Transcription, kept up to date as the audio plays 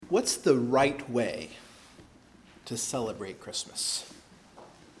what's the right way to celebrate Christmas?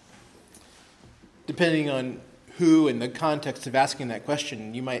 Depending on who and the context of asking that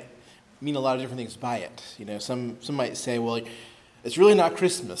question, you might mean a lot of different things by it. Some might say, well, it's really not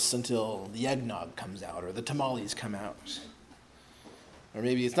Christmas until the eggnog comes out or the tamales come out. Or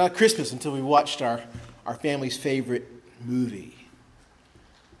maybe it's not Christmas until we watched our family's favorite movie.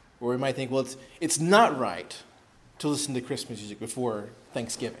 Or we might think, well, it's not right to listen to Christmas music before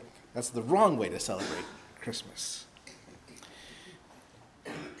Thanksgiving. That's the wrong way to celebrate Christmas.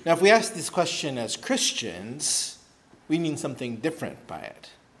 Now, if we ask this question as Christians, we mean something different by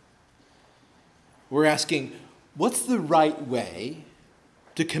it. We're asking, what's the right way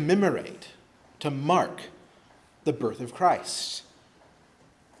to commemorate, to mark the birth of Christ?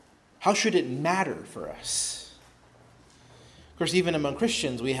 How should it matter for us? Of course, even among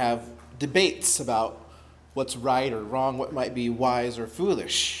Christians, we have debates about what's right or wrong, what might be wise or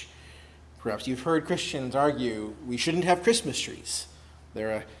foolish. Perhaps you've heard Christians argue we shouldn't have Christmas trees.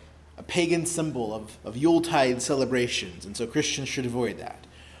 They're a pagan symbol of Yuletide celebrations, and so Christians should avoid that.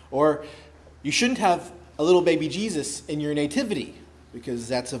 Or you shouldn't have a little baby Jesus in your nativity, because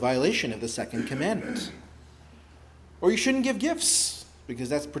that's a violation of the second commandment. Or you shouldn't give gifts, because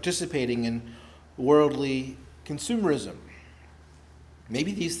that's participating in worldly consumerism.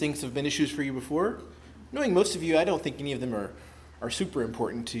 Maybe these things have been issues for you before. Knowing most of you, I don't think any of them are super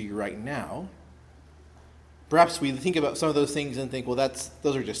important to you right now. Perhaps we think about some of those things and think, well,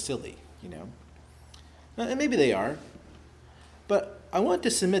 those are just silly, And maybe they are. But I want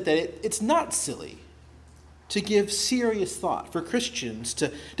to submit that it's not silly to give serious thought for Christians to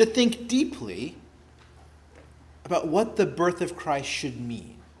think deeply about what the birth of Christ should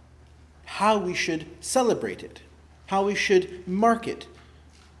mean, how we should celebrate it, how we should mark it,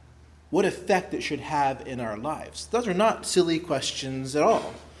 what effect it should have in our lives. Those are not silly questions at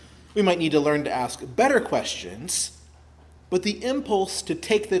all. We might need to learn to ask better questions, but the impulse to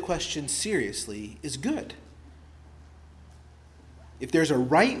take the question seriously is good. If there's a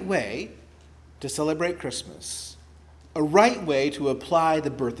right way to celebrate Christmas, a right way to apply the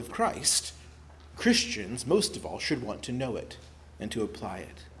birth of Christ, Christians, most of all, should want to know it and to apply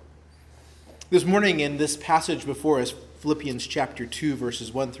it. This morning in this passage before us, Philippians chapter 2,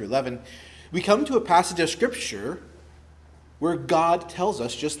 verses 1 through 11, we come to a passage of Scripture where God tells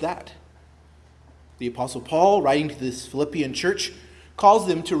us just that. The Apostle Paul, writing to this Philippian church, calls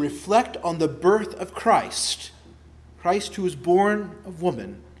them to reflect on the birth of Christ, Christ who was born of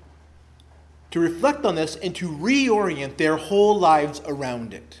woman, to reflect on this and to reorient their whole lives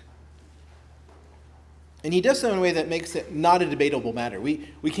around it. And he does so in a way that makes it not a debatable matter.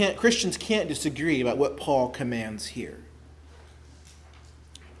 Christians can't disagree about what Paul commands here.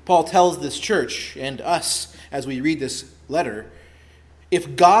 Paul tells this church and us as we read this letter,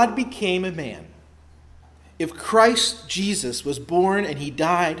 if God became a man, if Christ Jesus was born and he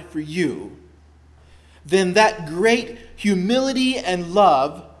died for you, then that great humility and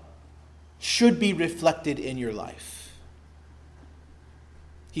love should be reflected in your life.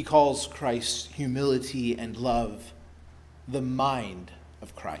 He calls Christ's humility and love the mind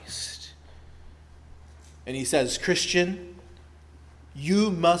of Christ. And he says, Christian, you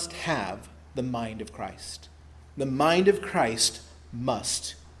must have the mind of Christ. The mind of Christ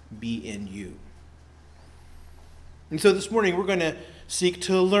must be in you. And so this morning we're going to seek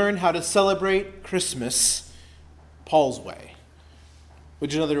to learn how to celebrate Christmas Paul's way,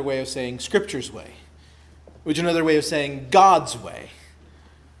 which is another way of saying Scripture's way, which is another way of saying God's way.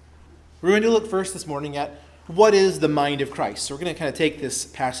 We're going to look first this morning at what is the mind of Christ. So we're going to kind of take this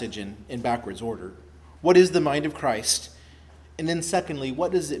passage in backwards order. What is the mind of Christ? And then secondly,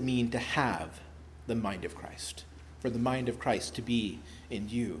 what does it mean to have the mind of Christ? For the mind of Christ to be in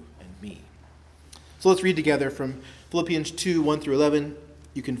you and me. So let's read together from Philippians 2, 1 through 11.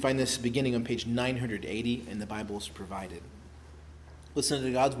 You can find this beginning on page 980 in the Bibles provided. Listen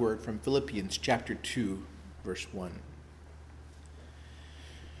to God's word from Philippians chapter 2, verse 1.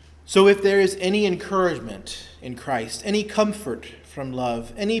 So if there is any encouragement in Christ, any comfort from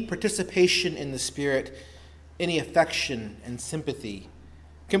love, any participation in the Spirit, any affection and sympathy,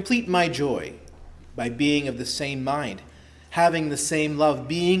 complete my joy by being of the same mind, having the same love,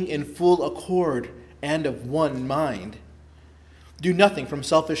 being in full accord and of one mind. Do nothing from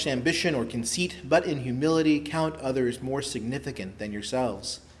selfish ambition or conceit, but in humility count others more significant than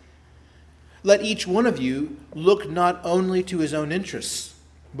yourselves. Let each one of you look not only to his own interests,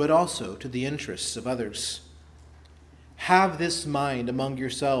 but also to the interests of others. Have this mind among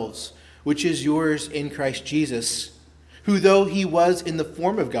yourselves, which is yours in Christ Jesus, who though he was in the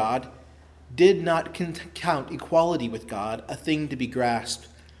form of God, did not count equality with God a thing to be grasped,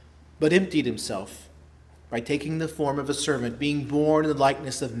 but emptied himself by taking the form of a servant, being born in the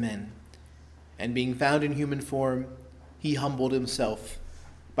likeness of men. And being found in human form, he humbled himself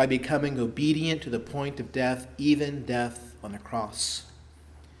by becoming obedient to the point of death, even death on a cross.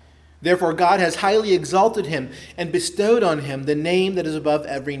 Therefore God has highly exalted him and bestowed on him the name that is above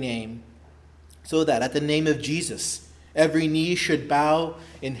every name, so that at the name of Jesus every knee should bow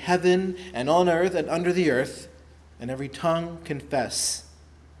in heaven and on earth and under the earth, and every tongue confess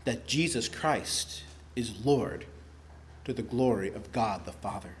that Jesus Christ is Lord, to the glory of God the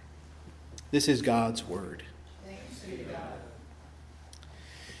Father. This is God's word. Thanks be to God.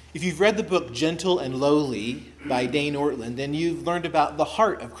 If you've read the book Gentle and Lowly by Dane Ortlund, then you've learned about the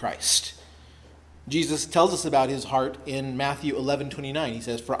heart of Christ. Jesus tells us about his heart in Matthew 11:29. He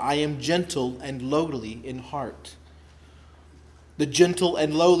says, "For I am gentle and lowly in heart." The gentle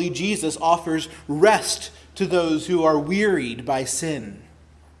and lowly Jesus offers rest to those who are wearied by sin.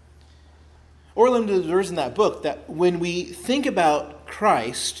 Ortlund observes in that book that when we think about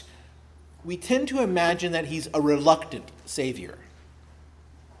Christ, we tend to imagine that he's a reluctant Savior.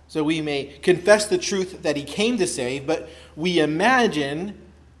 So we may confess the truth that he came to save, but we imagine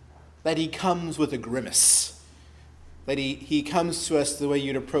that he comes with a grimace. That he comes to us the way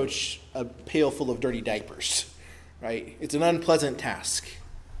you'd approach a pail full of dirty diapers, right? It's an unpleasant task.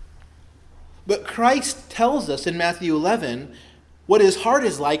 But Christ tells us in Matthew 11 what his heart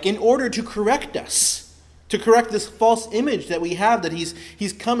is like in order to correct us, to correct this false image that we have that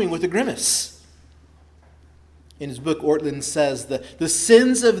he's coming with a grimace. In his book, Ortlund says, the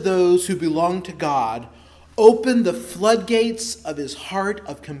sins of those who belong to God open the floodgates of his heart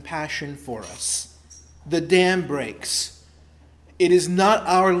of compassion for us. The dam breaks. It is not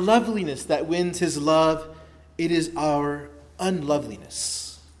our loveliness that wins his love. It is our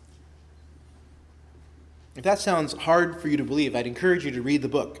unloveliness. If that sounds hard for you to believe, I'd encourage you to read the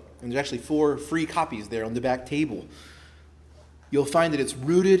book. And there's actually 4 free copies there on the back table. You'll find that it's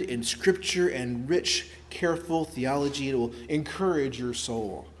rooted in Scripture and rich, careful theology. It will encourage your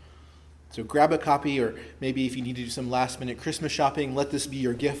soul. So grab a copy, or maybe if you need to do some last-minute Christmas shopping, let this be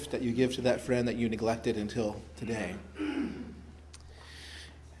your gift that you give to that friend that you neglected until today.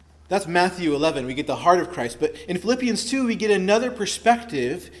 That's Matthew 11. We get the heart of Christ. But in Philippians 2, we get another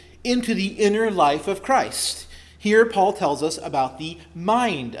perspective into the inner life of Christ. Here, Paul tells us about the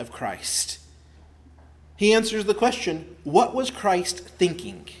mind of Christ. He answers the question, what was Christ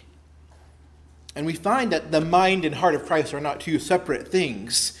thinking? And we find that the mind and heart of Christ are not two separate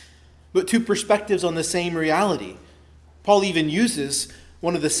things, but two perspectives on the same reality. Paul even uses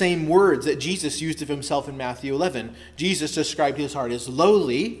one of the same words that Jesus used of himself in Matthew 11. Jesus described his heart as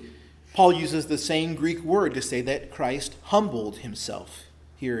lowly. Paul uses the same Greek word to say that Christ humbled himself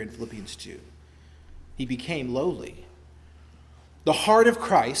here in Philippians 2. He became lowly. The heart of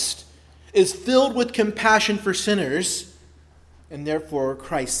Christ is filled with compassion for sinners, and therefore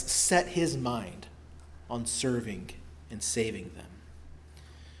Christ set his mind on serving and saving them.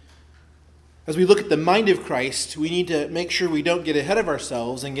 As we look at the mind of Christ, we need to make sure we don't get ahead of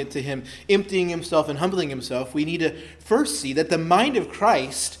ourselves and get to him emptying himself and humbling himself. We need to first see that the mind of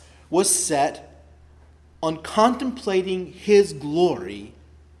Christ was set on contemplating his glory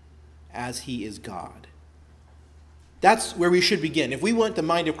as he is God. That's where we should begin. If we want the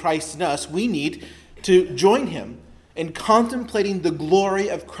mind of Christ in us, we need to join him in contemplating the glory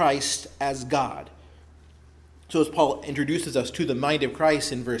of Christ as God. So as Paul introduces us to the mind of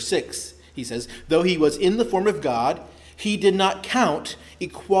Christ in verse 6, he says, though he was in the form of God, he did not count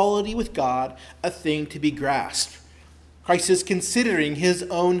equality with God a thing to be grasped. Christ is considering his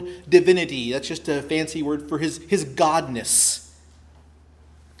own divinity. That's just a fancy word for his godness.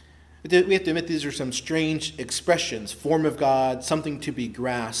 We have to admit these are some strange expressions. Form of God, something to be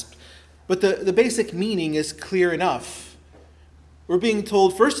grasped. But the basic meaning is clear enough. We're being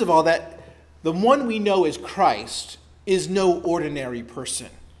told, first of all, that the one we know as Christ is no ordinary person.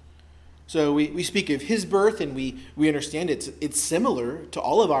 So we speak of his birth, and we understand it's similar to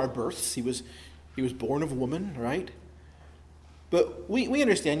all of our births. He was born of a woman, right? But we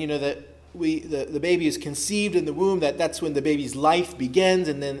understand, that the baby is conceived in the womb, that's when the baby's life begins,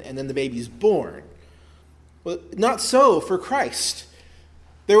 and then the baby's born. Well, not so for Christ.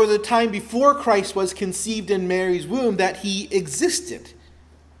 There was a time before Christ was conceived in Mary's womb that he existed.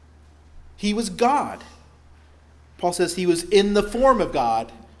 He was God. Paul says he was in the form of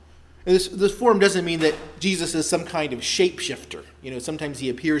God. And this form doesn't mean that Jesus is some kind of shapeshifter. Sometimes he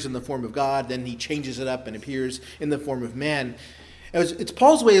appears in the form of God, then he changes it up and appears in the form of man. It's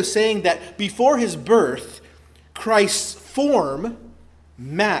Paul's way of saying that before his birth, Christ's form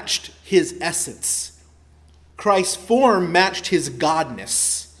matched his essence. Christ's form matched his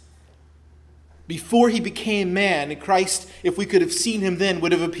godness. Before he became man, Christ, if we could have seen him then,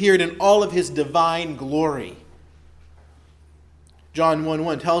 would have appeared in all of his divine glory. John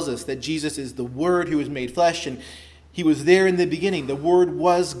 1:1 tells us that Jesus is the Word who was made flesh, and he was there in the beginning. The Word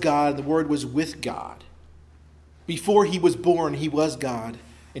was God, the Word was with God. Before he was born, he was God,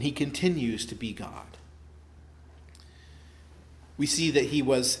 and he continues to be God. We see that he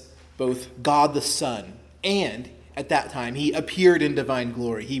was both God the Son, and at that time he appeared in divine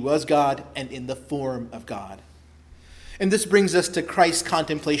glory. He was God and in the form of God. And this brings us to Christ's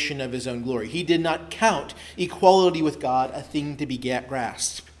contemplation of his own glory. He did not count equality with God a thing to be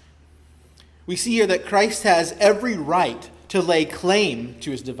grasped. We see here that Christ has every right to lay claim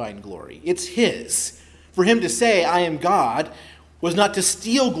to his divine glory. It's his. For him to say, I am God, was not to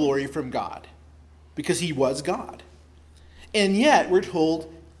steal glory from God, because he was God. And yet, we're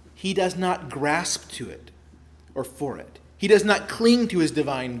told, he does not grasp to it or for it. He does not cling to his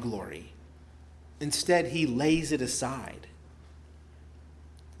divine glory. Instead, he lays it aside.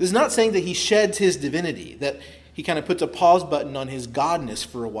 This is not saying that he sheds his divinity, that he kind of puts a pause button on his godness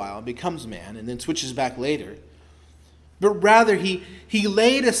for a while and becomes man and then switches back later. But rather, he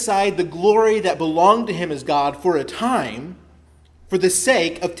laid aside the glory that belonged to him as God for a time for the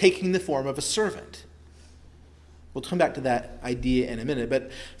sake of taking the form of a servant. We'll come back to that idea in a minute.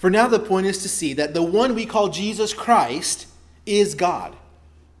 But for now, the point is to see that the one we call Jesus Christ is God.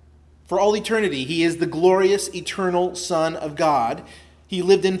 For all eternity, he is the glorious, eternal Son of God. He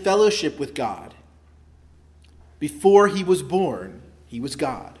lived in fellowship with God. Before he was born, he was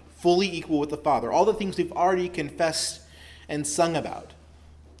God, fully equal with the Father. All the things we've already confessed and sung about.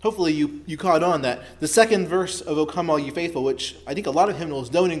 Hopefully you caught on that the second verse of O Come All You Faithful, which I think a lot of hymnals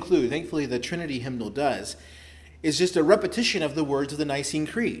don't include, thankfully the Trinity hymnal does, is just a repetition of the words of the Nicene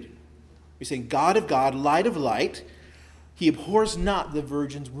Creed. We're saying, God of God, light of light, he abhors not the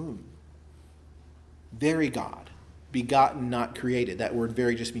virgin's womb. Very God, begotten, not created. That word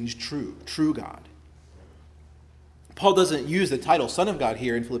very just means true God. Paul doesn't use the title Son of God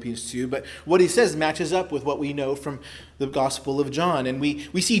here in Philippians 2, but what he says matches up with what we know from the Gospel of John. And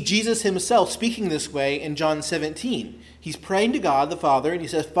we see Jesus himself speaking this way in John 17. He's praying to God the Father, and he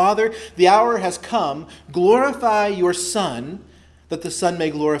says, Father, the hour has come. Glorify your Son, that the Son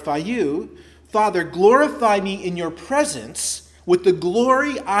may glorify you. Father, glorify me in your presence with the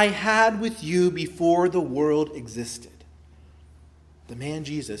glory I had with you before the world existed. The man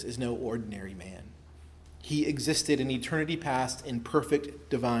Jesus is no ordinary man. He existed in eternity past in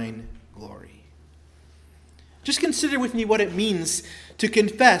perfect divine glory. Just consider with me what it means to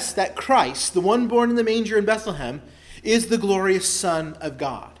confess that Christ, the one born in the manger in Bethlehem, is the glorious Son of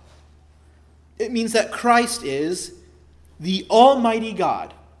God. It means that Christ is the Almighty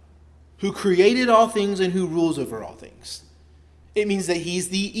God who created all things and who rules over all things. It means that he's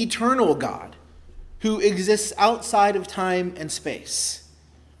the eternal God who exists outside of time and space.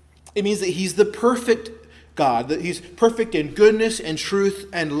 It means that he's the perfect God, that he's perfect in goodness and truth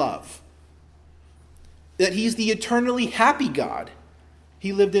and love. That he's the eternally happy God.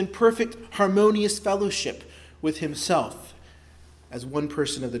 He lived in perfect, harmonious fellowship with himself as one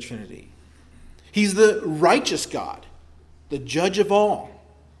person of the Trinity. He's the righteous God, the judge of all.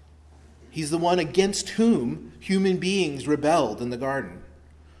 He's the one against whom human beings rebelled in the garden.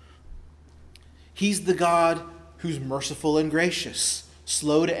 He's the God who's merciful and gracious,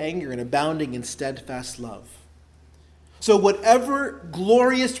 slow to anger and abounding in steadfast love. So whatever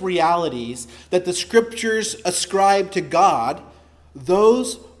glorious realities that the Scriptures ascribe to God,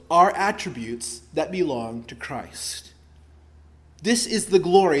 those are attributes that belong to Christ. This is the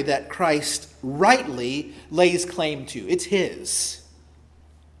glory that Christ rightly lays claim to. It's his.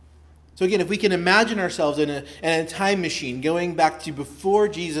 So again, if we can imagine ourselves in a time machine going back to before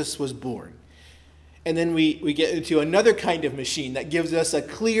Jesus was born, and then we get into another kind of machine that gives us a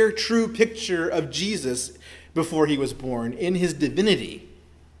clear, true picture of Jesus before he was born in his divinity,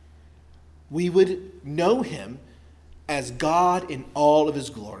 we would know him as God in all of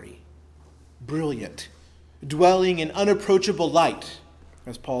his glory, brilliant, dwelling in unapproachable light,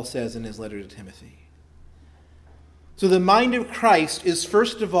 as Paul says in his letter to Timothy. So the mind of Christ is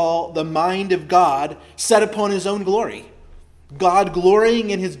first of all the mind of God set upon his own glory, God glorying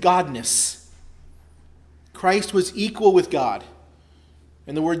in his godness. Christ was equal with God.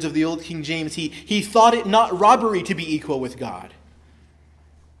 In the words of the old King James, he thought it not robbery to be equal with God.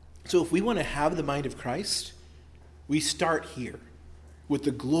 So if we want to have the mind of Christ, we start here with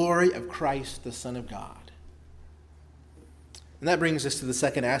the glory of Christ, the Son of God. And that brings us to the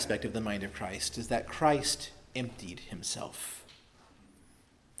second aspect of the mind of Christ, is that Christ emptied himself.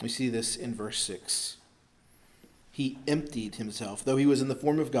 We see this in verse 6. He emptied himself, though he was in the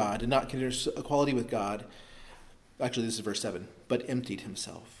form of God, did not consider equality with God. Actually, this is verse 7, but emptied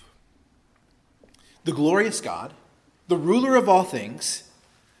himself. The glorious God, the ruler of all things,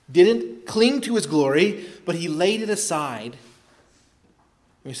 didn't cling to his glory, but he laid it aside.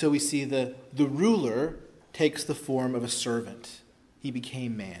 And so we see the ruler takes the form of a servant. He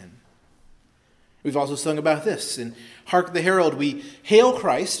became man. We've also sung about this. In Hark the Herald, we hail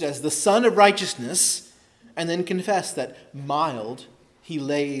Christ as the Son of Righteousness, and then confess that mild he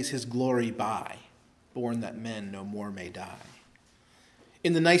lays his glory by, born that men no more may die.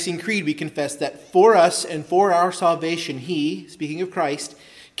 In the Nicene Creed, we confess that for us and for our salvation, he, speaking of Christ,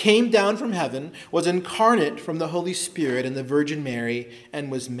 came down from heaven, was incarnate from the Holy Spirit and the Virgin Mary,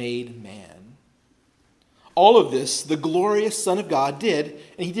 and was made man. All of this, the glorious Son of God did,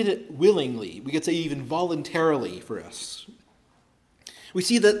 and he did it willingly. We could say even voluntarily for us. We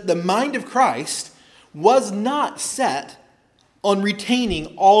see that the mind of Christ was not set on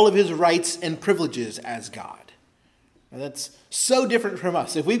retaining all of his rights and privileges as God. Now that's so different from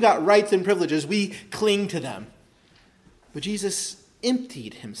us. If we've got rights and privileges, we cling to them. But Jesus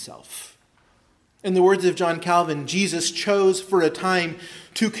emptied himself. In the words of John Calvin, Jesus chose for a time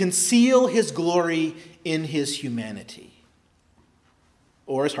to conceal his glory in his humanity.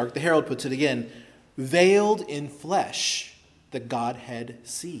 Or, as Hark the Herald puts it again, veiled in flesh the Godhead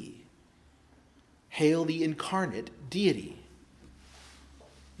see. Hail the incarnate deity.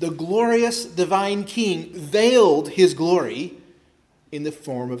 The glorious divine King veiled his glory in the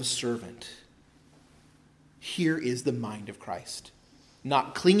form of a servant. Here is the mind of Christ,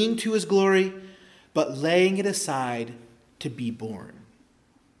 not clinging to his glory, but laying it aside to be born.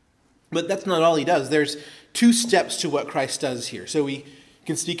 But that's not all he does. There's two steps to what Christ does here. So we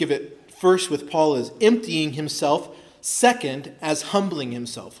can speak of it first with Paul as emptying himself, second as humbling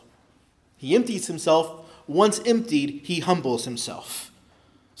himself. He empties himself. Once emptied, he humbles himself.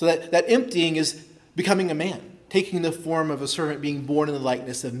 So that emptying is becoming a man, taking the form of a servant, being born in the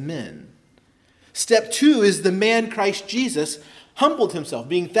likeness of men. Step 2 is the man Christ Jesus humbled himself.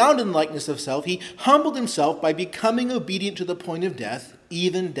 Being found in the likeness of self, he humbled himself by becoming obedient to the point of death,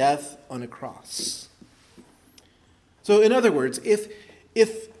 even death on a cross. So in other words, if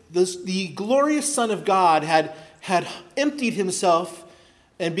the glorious Son of God had emptied himself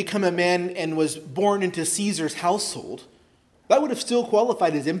and become a man and was born into Caesar's household, that would have still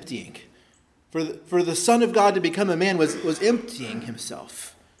qualified as emptying. For the Son of God to become a man was emptying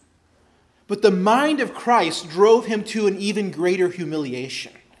himself. But the mind of Christ drove him to an even greater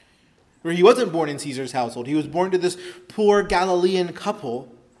humiliation. Where he wasn't born in Caesar's household. He was born to this poor Galilean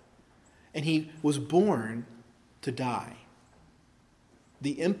couple, and he was born to die.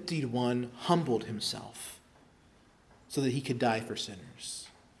 The emptied one humbled himself so that he could die for sinners.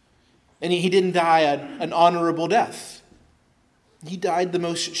 And he didn't die an honorable death. He died the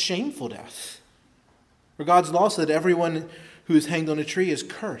most shameful death. For God's law said everyone who is hanged on a tree is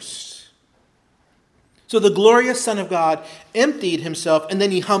cursed. So the glorious Son of God emptied himself and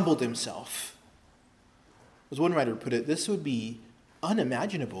then he humbled himself. As one writer put it, this would be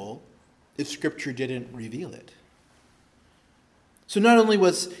unimaginable if Scripture didn't reveal it. So not only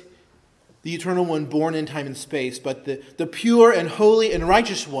was the Eternal One born in time and space, but the pure and holy and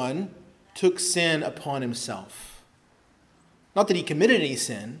righteous One took sin upon himself. Not that he committed any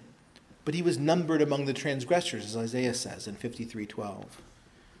sin, but he was numbered among the transgressors, as Isaiah says in 53:12.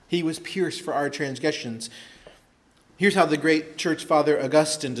 He was pierced for our transgressions. Here's how the great church father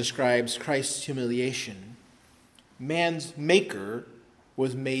Augustine describes Christ's humiliation. Man's maker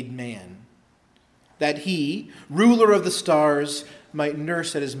was made man, that he, ruler of the stars, might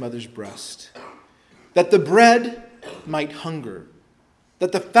nurse at his mother's breast, that the bread might hunger,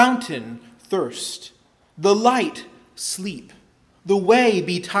 that the fountain thirst, the light sleep, the way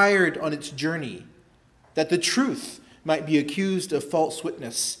be tired on its journey, that the truth might be accused of false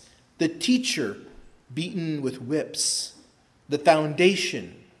witness, the teacher beaten with whips, the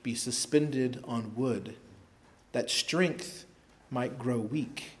foundation be suspended on wood, that strength might grow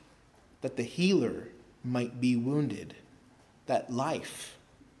weak, that the healer might be wounded, that life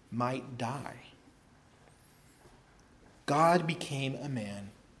might die. God became a man,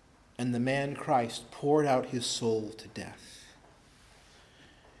 and the man Christ poured out his soul to death.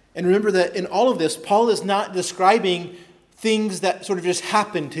 And remember that in all of this, Paul is not describing things that sort of just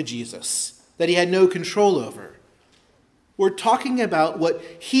happened to Jesus, that he had no control over. We're talking about what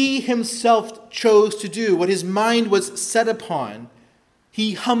he himself chose to do, what his mind was set upon.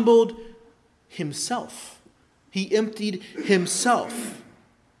 He humbled himself. He emptied himself.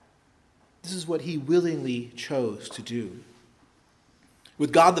 This is what he willingly chose to do.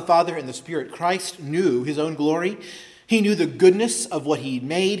 With God the Father and the Spirit, Christ knew his own glory. He knew the goodness of what he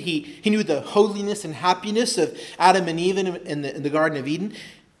made. He knew the holiness and happiness of Adam and Eve in the Garden of Eden.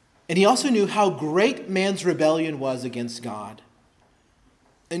 And he also knew how great man's rebellion was against God.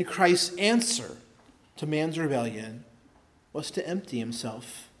 And Christ's answer to man's rebellion was to empty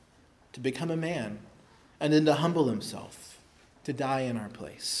himself, to become a man, and then to humble himself, to die in our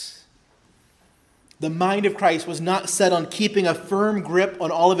place. The mind of Christ was not set on keeping a firm grip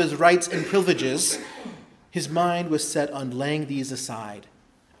on all of his rights and privileges. His mind was set on laying these aside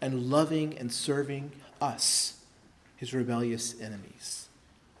and loving and serving us, his rebellious enemies.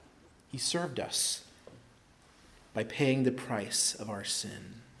 He served us by paying the price of our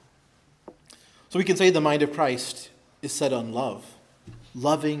sin. So we can say the mind of Christ is set on love,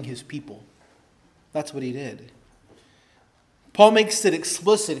 loving his people. That's what he did. Paul makes it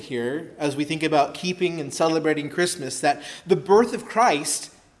explicit here, as we think about keeping and celebrating Christmas, that the birth of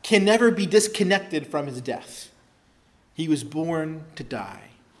Christ can never be disconnected from his death. He was born to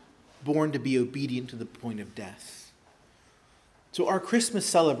die, born to be obedient to the point of death. So our Christmas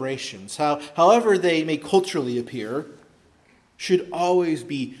celebrations, however they may culturally appear, should always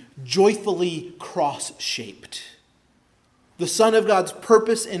be joyfully cross-shaped. The Son of God's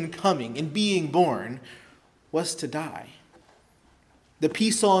purpose in coming, in being born, was to die. The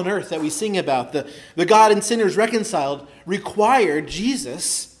peace on earth that we sing about, the God and sinners reconciled, required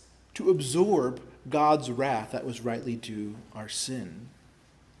Jesus to absorb God's wrath that was rightly due our sin.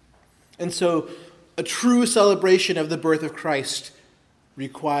 And so a true celebration of the birth of Christ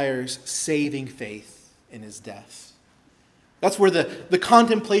requires saving faith in his death. That's where the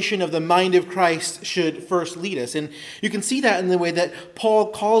contemplation of the mind of Christ should first lead us. And you can see that in the way that Paul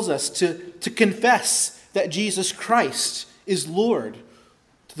calls us to confess that Jesus Christ is Lord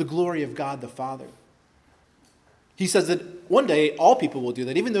to the glory of God the Father. He says that one day all people will do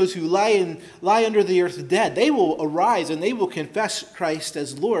that. Even those who lie under the earth dead, they will arise and they will confess Christ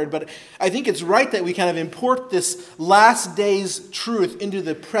as Lord. But I think it's right that we kind of import this last day's truth into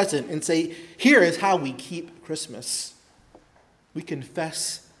the present and say, here is how we keep Christmas. We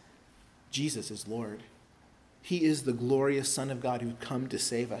confess Jesus is Lord. He is the glorious Son of God who come to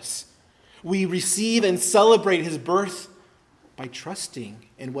save us. We receive and celebrate his birth by trusting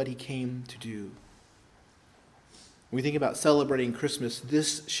in what he came to do. When we think about celebrating Christmas,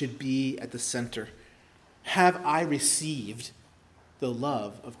 this should be at the center. Have I received the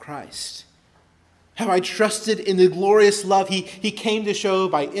love of Christ? Have I trusted in the glorious love he came to show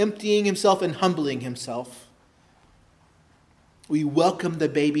by emptying himself and humbling himself? We welcome the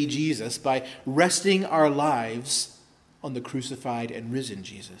baby Jesus by resting our lives on the crucified and risen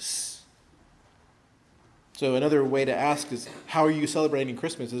Jesus. So another way to ask is, how are you celebrating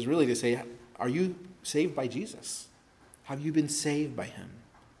Christmas? Is really to say, are you saved by Jesus? Have you been saved by him?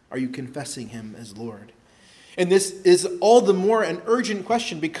 Are you confessing him as Lord? And this is all the more an urgent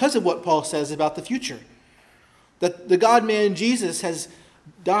question because of what Paul says about the future. That the God-man Jesus has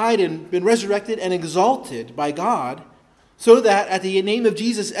died and been resurrected and exalted by God, so that at the name of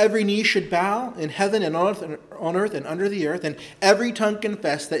Jesus, every knee should bow in heaven and on earth and under the earth, and every tongue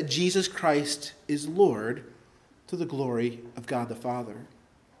confess that Jesus Christ is Lord, to the glory of God the Father.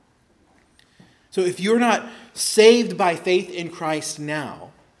 So if you're not saved by faith in Christ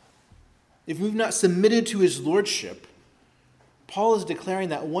now, if we've not submitted to his lordship, Paul is declaring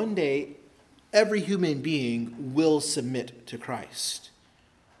that one day every human being will submit to Christ.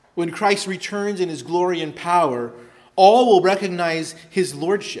 When Christ returns in his glory and power, all will recognize his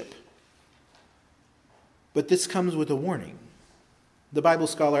lordship. But this comes with a warning. The Bible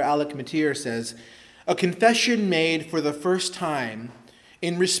scholar Alec Motyer says, a confession made for the first time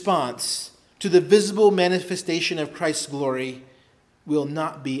in response to the visible manifestation of Christ's glory will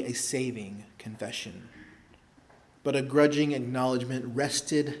not be a saving confession, but a grudging acknowledgement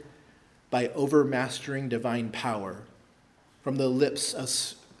wrested by overmastering divine power from the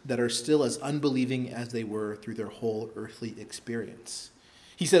lips that are still as unbelieving as they were through their whole earthly experience.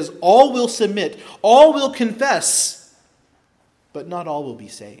 He says, all will submit, all will confess, but not all will be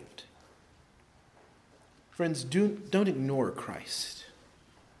saved. Friends, don't ignore Christ.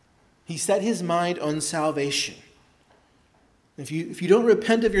 He set his mind on salvation. If you don't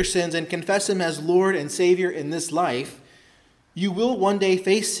repent of your sins and confess him as Lord and Savior in this life, you will one day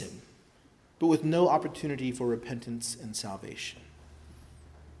face him, but with no opportunity for repentance and salvation.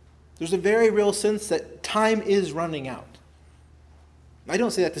 There's a very real sense that time is running out. I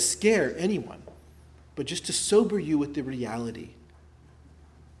don't say that to scare anyone, but just to sober you with the reality.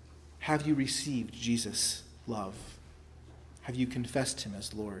 Have you received Jesus' love? Have you confessed him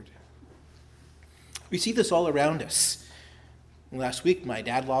as Lord? We see this all around us. Last week, my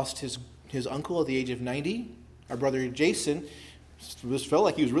dad lost his uncle at the age of 90. Our brother Jason felt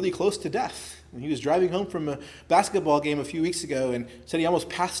like he was really close to death. When he was driving home from a basketball game a few weeks ago and said he almost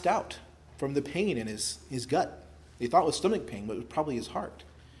passed out from the pain in his gut. He thought it was stomach pain, but it was probably his heart.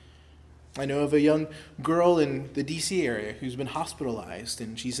 I know of a young girl in the D.C. area who's been hospitalized,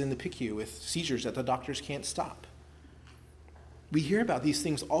 and she's in the PICU with seizures that the doctors can't stop. We hear about these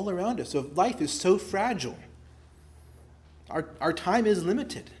things all around us. So life is so fragile. Our time is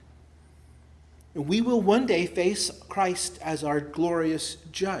limited. And we will one day face Christ as our glorious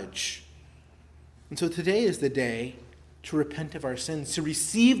judge. And so today is the day to repent of our sins, to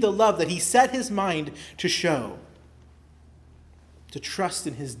receive the love that he set his mind to show, to trust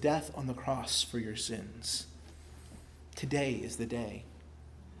in his death on the cross for your sins. Today is the day.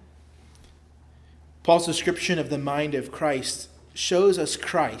 Paul's description of the mind of Christ shows us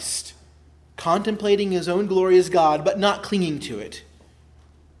Christ contemplating his own glory as God, but not clinging to it.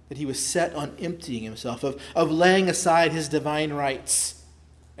 That he was set on emptying himself, of laying aside his divine rights,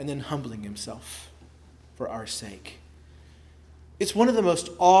 and then humbling himself for our sake. It's one of the most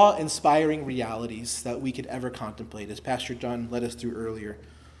awe-inspiring realities that we could ever contemplate, as Pastor John led us through earlier.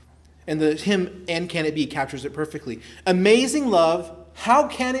 And the hymn, "And Can It Be," captures it perfectly. Amazing love, how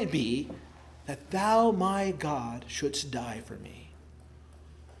can it be that thou, my God, shouldst die for me?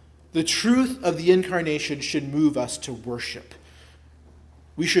 The truth of the incarnation should move us to worship.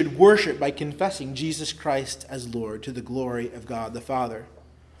 We should worship by confessing Jesus Christ as Lord to the glory of God the Father.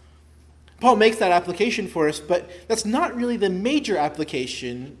 Paul makes that application for us, but that's not really the major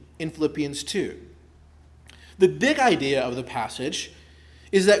application in Philippians 2. The big idea of the passage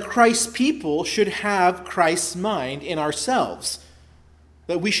is that Christ's people should have Christ's mind in ourselves,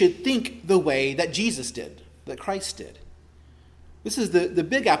 that we should think the way that Jesus did, that Christ did. This is the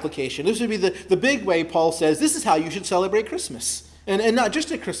big application. This would be the big way Paul says, this is how you should celebrate Christmas. And not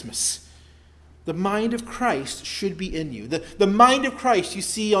just at Christmas. The mind of Christ should be in you. The mind of Christ you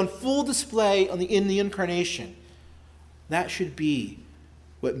see on full display in the incarnation. That should be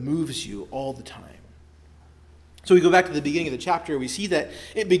what moves you all the time. So we go back to the beginning of the chapter. We see that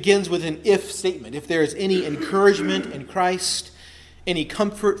it begins with an if statement. If there is any encouragement in Christ, any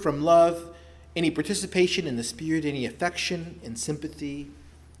comfort from love, any participation in the Spirit, any affection and sympathy.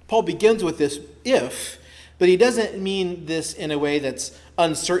 Paul begins with this if, but he doesn't mean this in a way that's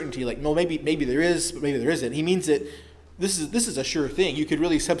uncertainty, like, no, maybe there is, but maybe there isn't. He means that this is a sure thing. You could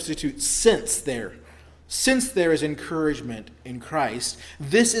really substitute since there. Since there is encouragement in Christ,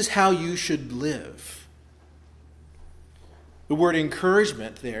 this is how you should live. The word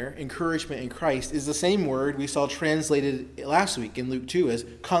encouragement there, encouragement in Christ, is the same word we saw translated last week in Luke 2 as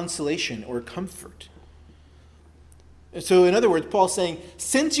consolation or comfort. So in other words, Paul's saying,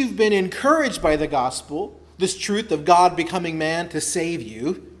 since you've been encouraged by the gospel, this truth of God becoming man to save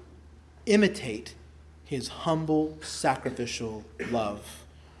you, imitate his humble, sacrificial love.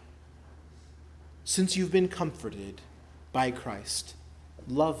 Since you've been comforted by Christ,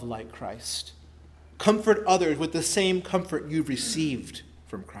 love like Christ. Comfort others with the same comfort you've received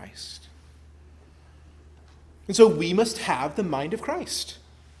from Christ. And so we must have the mind of Christ.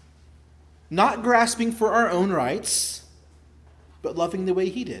 Not grasping for our own rights, but loving the way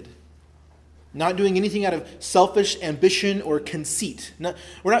he did. Not doing anything out of selfish ambition or conceit.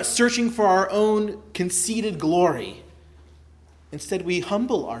 We're not searching for our own conceited glory. Instead, we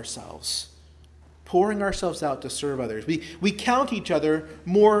humble ourselves, pouring ourselves out to serve others. We count each other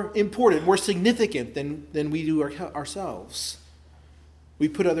more important, more significant than we do ourselves. We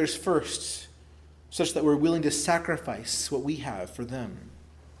put others first, such that we're willing to sacrifice what we have for them.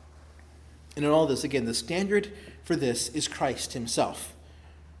 And in all this, again, the standard for this is Christ himself.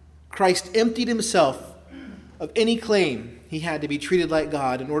 Christ emptied himself of any claim he had to be treated like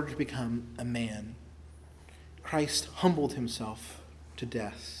God in order to become a man. Christ humbled himself to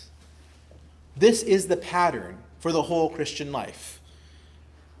death. This is the pattern for the whole Christian life.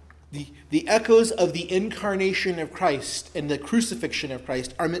 The echoes of the incarnation of Christ and the crucifixion of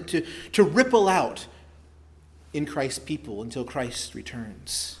Christ are meant to ripple out in Christ's people until Christ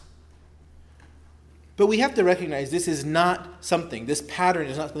returns. But we have to recognize this pattern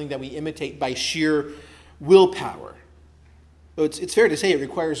is not something that we imitate by sheer willpower. It's fair to say it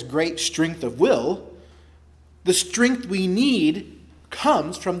requires great strength of will. The strength we need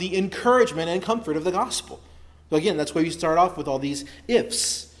comes from the encouragement and comfort of the gospel. So again, that's why we start off with all these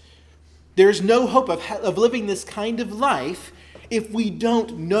ifs. There's no hope of living this kind of life if we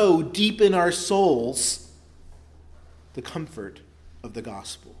don't know deep in our souls the comfort of the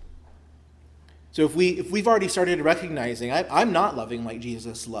gospel. So if we've already started recognizing, I'm not loving like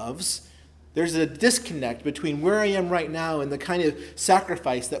Jesus loves, There's a disconnect between where I am right now and the kind of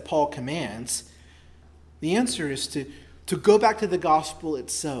sacrifice that Paul commands. The answer is to go back to the gospel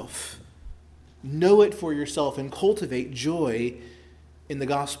itself. Know it for yourself and cultivate joy in the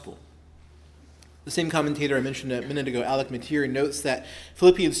gospel. The same commentator I mentioned a minute ago, Alec Motyer, notes that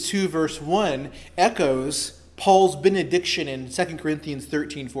Philippians 2 verse 1 echoes Paul's benediction in 2 Corinthians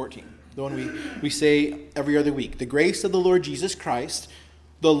 13:14, the one we say every other week. The grace of the Lord Jesus Christ,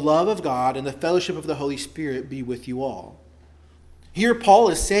 the love of God, and the fellowship of the Holy Spirit be with you all. Here Paul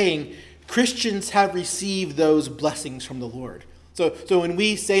is saying Christians have received those blessings from the Lord. So when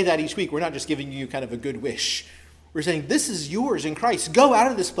we say that each week, we're not just giving you kind of a good wish. We're saying this is yours in Christ. Go out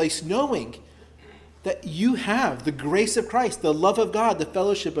of this place knowing that you have the grace of Christ, the love of God, the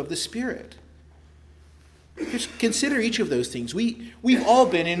fellowship of the Spirit. Just consider each of those things. We've all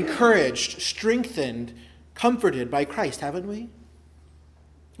been encouraged, strengthened, comforted by Christ, haven't we?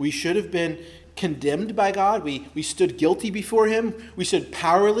 We should have been condemned by God. We stood guilty before him. We stood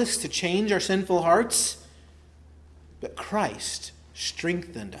powerless to change our sinful hearts. But Christ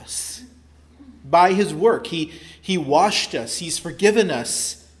strengthened us. By his work, he washed us. He's forgiven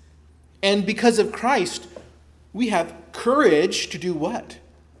us. And because of Christ, we have courage to do what?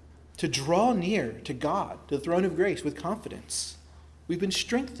 To draw near to God, to the throne of grace with confidence. We've been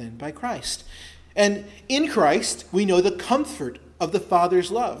strengthened by Christ. And in Christ, we know the comfort of the Father's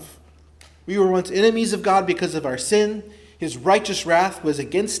love. We were once enemies of God because of our sin. His righteous wrath was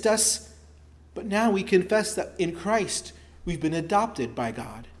against us. But now we confess that in Christ, we've been adopted by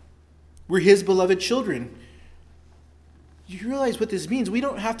God. We're his beloved children. You realize what this means? We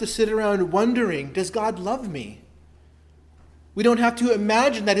don't have to sit around wondering, does God love me? We don't have to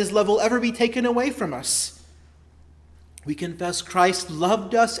imagine that his love will ever be taken away from us. We confess Christ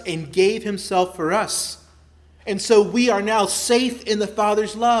loved us and gave himself for us. And so we are now safe in the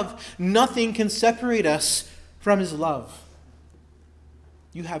Father's love. Nothing can separate us from his love.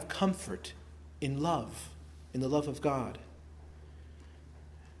 You have comfort in love, in the love of God.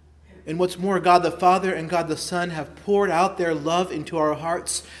 And what's more, God the Father and God the Son have poured out their love into our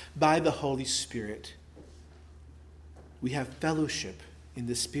hearts by the Holy Spirit. We have fellowship in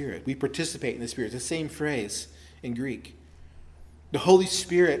the Spirit. We participate in the Spirit. It's the same phrase in Greek. The Holy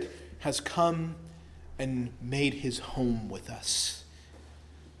Spirit has come and made his home with us.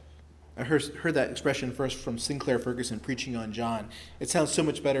 I heard that expression first from Sinclair Ferguson preaching on John. It sounds so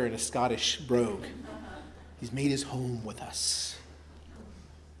much better in a Scottish brogue. He's made his home with us.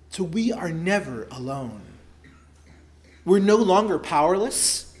 So we are never alone. We're no longer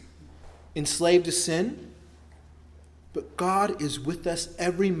powerless, enslaved to sin, but God is with us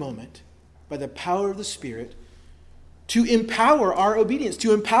every moment by the power of the Spirit to empower our obedience,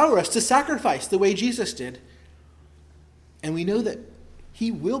 to empower us to sacrifice the way Jesus did. And we know that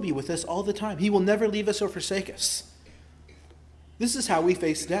he will be with us all the time. He will never leave us or forsake us. This is how we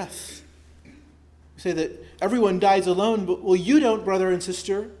face death. We say that everyone dies alone, but well, you don't, brother and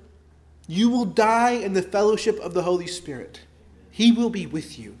sister. You will die in the fellowship of the Holy Spirit. He will be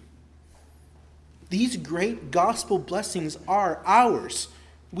with you. These great gospel blessings are ours.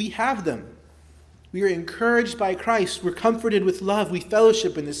 We have them. We are encouraged by Christ. We're comforted with love. We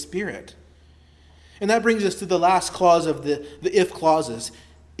fellowship in the Spirit. And that brings us to the last clause of the if clauses.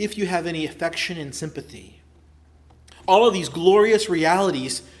 If you have any affection and sympathy. All of these glorious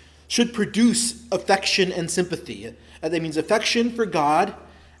realities should produce affection and sympathy. That means affection for God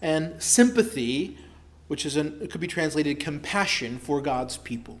and sympathy, which it could be translated compassion for God's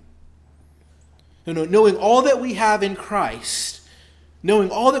people. Knowing all that we have in Christ, knowing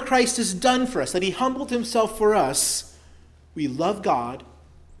all that Christ has done for us, that he humbled himself for us, we love God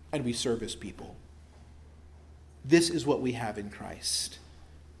and we serve his people. This is what we have in Christ.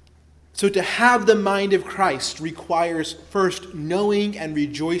 So to have the mind of Christ requires first knowing and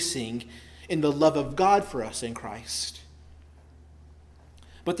rejoicing in the love of God for us in Christ.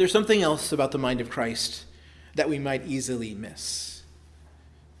 But there's something else about the mind of Christ that we might easily miss.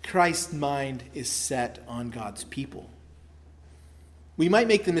 Christ's mind is set on God's people. We might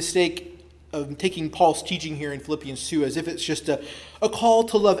make the mistake of taking Paul's teaching here in Philippians 2 as if it's just a call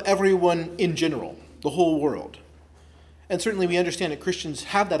to love everyone in general, the whole world. And certainly we understand that Christians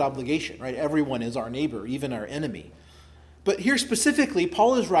have that obligation, right? Everyone is our neighbor, even our enemy. But here specifically,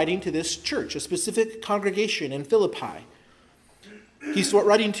 Paul is writing to this church, a specific congregation in Philippi. He's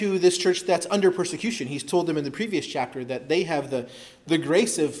writing to this church that's under persecution. He's told them in the previous chapter that they have the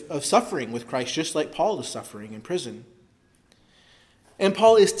grace of suffering with Christ, just like Paul is suffering in prison. And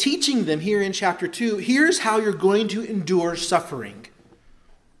Paul is teaching them here in chapter 2, here's how you're going to endure suffering.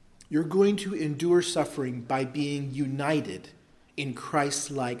 You're going to endure suffering by being united in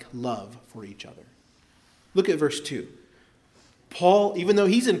Christ-like love for each other. Look at verse 2. Paul, even though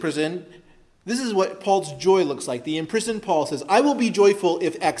he's in prison, this is what Paul's joy looks like. The imprisoned Paul says, I will be joyful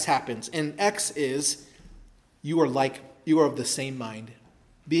if X happens. And X is, you are of the same mind.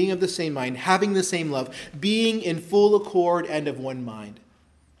 Being of the same mind, having the same love, being in full accord and of one mind.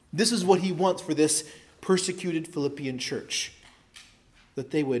 This is what he wants for this persecuted Philippian church.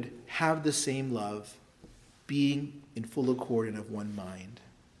 That they would have the same love, being in full accord and of one mind.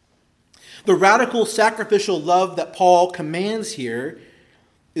 The radical sacrificial love that Paul commands here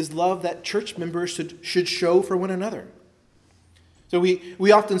is love that church members should show for one another. So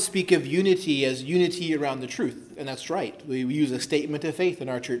we often speak of unity as unity around the truth, and that's right. We use a statement of faith in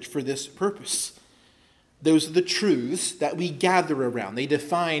our church for this purpose. Those are the truths that we gather around. They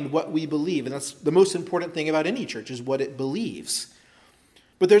define what we believe, and that's the most important thing about any church is what it believes.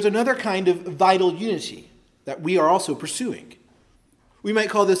 But there's another kind of vital unity that we are also pursuing. We might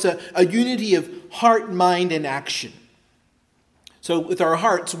call this a unity of heart, mind, and action. So with our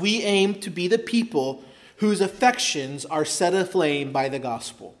hearts, we aim to be the people whose affections are set aflame by the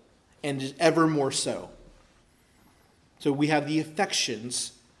gospel, and ever more so. So we have the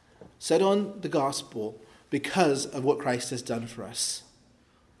affections set on the gospel because of what Christ has done for us.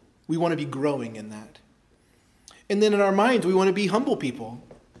 We want to be growing in that. And then in our minds, we want to be humble people.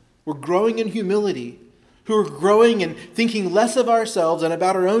 We're growing in humility, who are growing and thinking less of ourselves and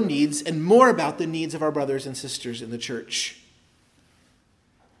about our own needs and more about the needs of our brothers and sisters in the church.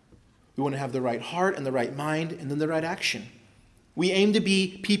 We want to have the right heart and the right mind and then the right action. We aim to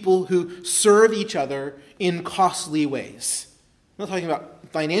be people who serve each other in costly ways. I'm not talking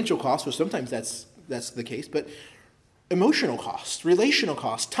about financial costs, which sometimes that's the case, but emotional costs, relational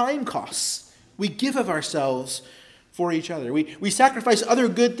costs, time costs. We give of ourselves for each other. We sacrifice other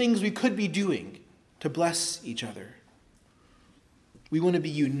good things we could be doing to bless each other. We want to be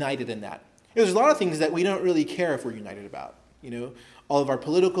united in that. There's a lot of things that we don't really care if we're united about. All of our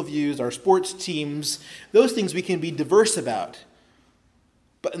political views, our sports teams, those things we can be diverse about.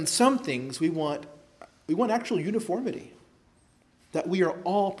 But in some things we want actual uniformity. That we are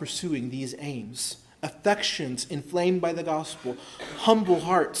all pursuing these aims. Affections inflamed by the gospel. Humble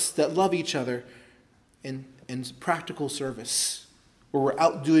hearts that love each other. And practical service. Where we're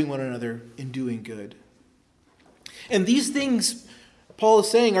outdoing one another in doing good. And these things, Paul is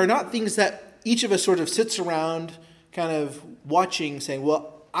saying, are not things that each of us sort of sits around kind of watching, saying,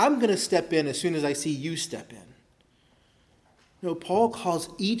 well, I'm going to step in as soon as I see you step in. No, Paul calls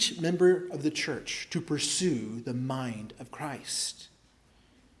each member of the church to pursue the mind of Christ.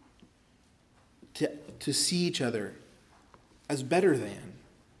 To see each other as better than.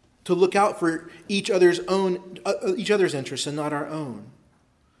 To look out for each other's interests and not our own.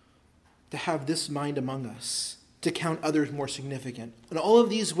 To have this mind among us. To count others more significant. In all of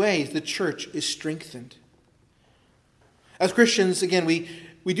these ways, the church is strengthened. As Christians, again, we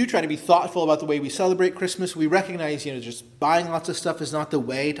do try to be thoughtful about the way we celebrate Christmas. We recognize, just buying lots of stuff is not the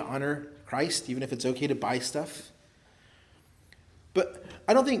way to honor Christ, even if it's okay to buy stuff. But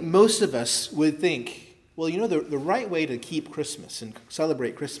I don't think most of us would think, well, the right way to keep Christmas and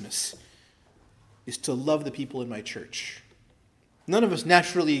celebrate Christmas is to love the people in my church. None of us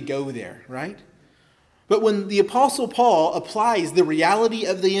naturally go there, right? But when the Apostle Paul applies the reality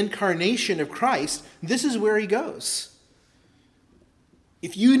of the incarnation of Christ, this is where he goes.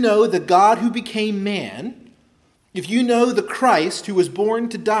 If you know the God who became man, if you know the Christ who was born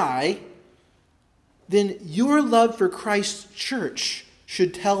to die, then your love for Christ's church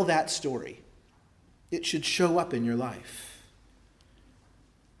should tell that story. It should show up in your life.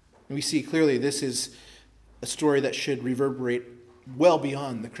 And we see clearly this is a story that should reverberate well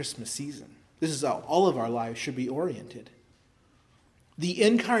beyond the Christmas season. This is how all of our lives should be oriented. The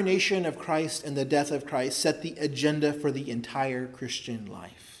incarnation of Christ and the death of Christ set the agenda for the entire Christian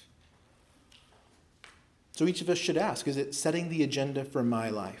life. So each of us should ask, is it setting the agenda for my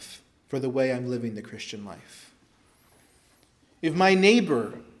life, for the way I'm living the Christian life? If my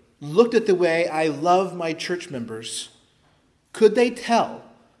neighbor looked at the way I love my church members, could they tell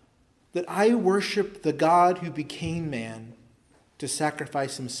that I worship the God who became man to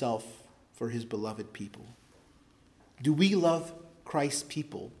sacrifice himself for his beloved people? Do we love Christ's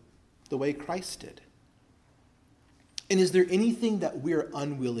people the way Christ did? And is there anything that we're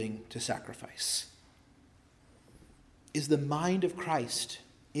unwilling to sacrifice? Is the mind of Christ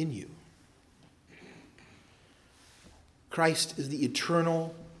in you? Christ is the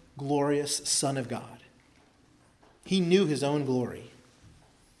eternal, glorious Son of God. He knew his own glory.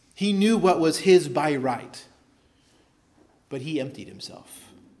 He knew what was his by right. But he emptied himself.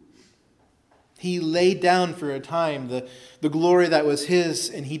 He laid down for a time the glory that was his,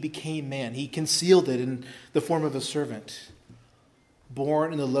 and he became man. He concealed it in the form of a servant,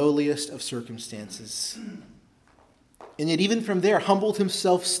 born in the lowliest of circumstances. And yet even from there, humbled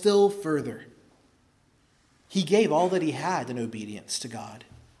himself still further. He gave all that he had in obedience to God.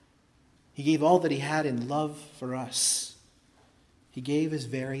 He gave all that he had in love for us. He gave his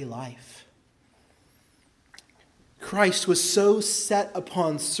very life. Christ was so set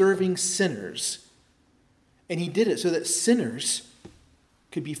upon serving sinners, and he did it so that sinners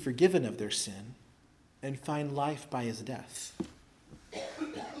could be forgiven of their sin and find life by his death.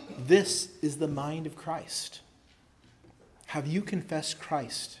 This is the mind of Christ. Have you confessed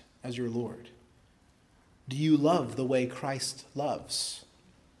Christ as your Lord? Do you love the way Christ loves?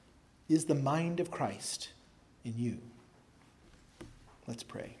 Is the mind of Christ in you? Let's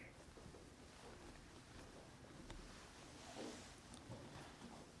pray.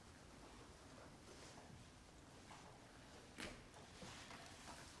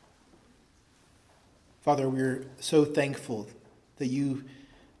 Father, we're so thankful that you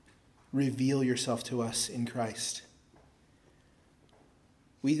reveal yourself to us in Christ.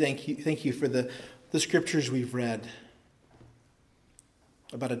 We thank you for the scriptures we've read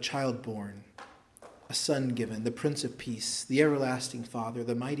about a child born, a son given, the Prince of Peace, the everlasting Father,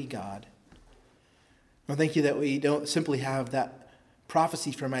 the mighty God. And thank you that we don't simply have that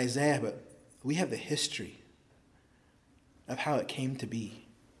prophecy from Isaiah, but we have the history of how it came to be.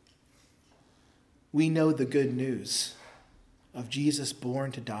 We know the good news of Jesus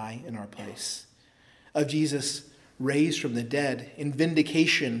born to die in our place, of Jesus raised from the dead in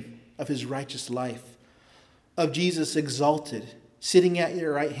vindication of his righteous life, of Jesus exalted, sitting at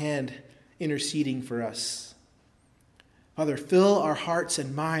your right hand, interceding for us. Father, fill our hearts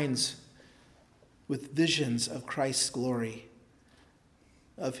and minds with visions of Christ's glory,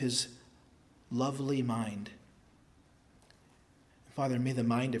 of his lovely mind. Father, may the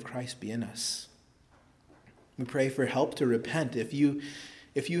mind of Christ be in us. We pray for help to repent. If you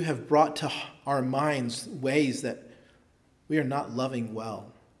have brought to our minds ways that we are not loving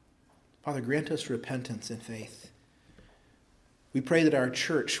well, Father, grant us repentance and faith. We pray that our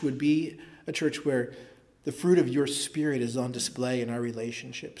church would be a church where the fruit of your Spirit is on display in our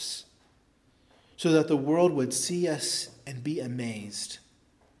relationships, so that the world would see us and be amazed,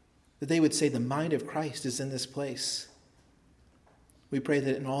 that they would say the mind of Christ is in this place. We pray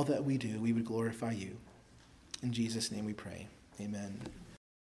that in all that we do, we would glorify you. In Jesus' name we pray. Amen.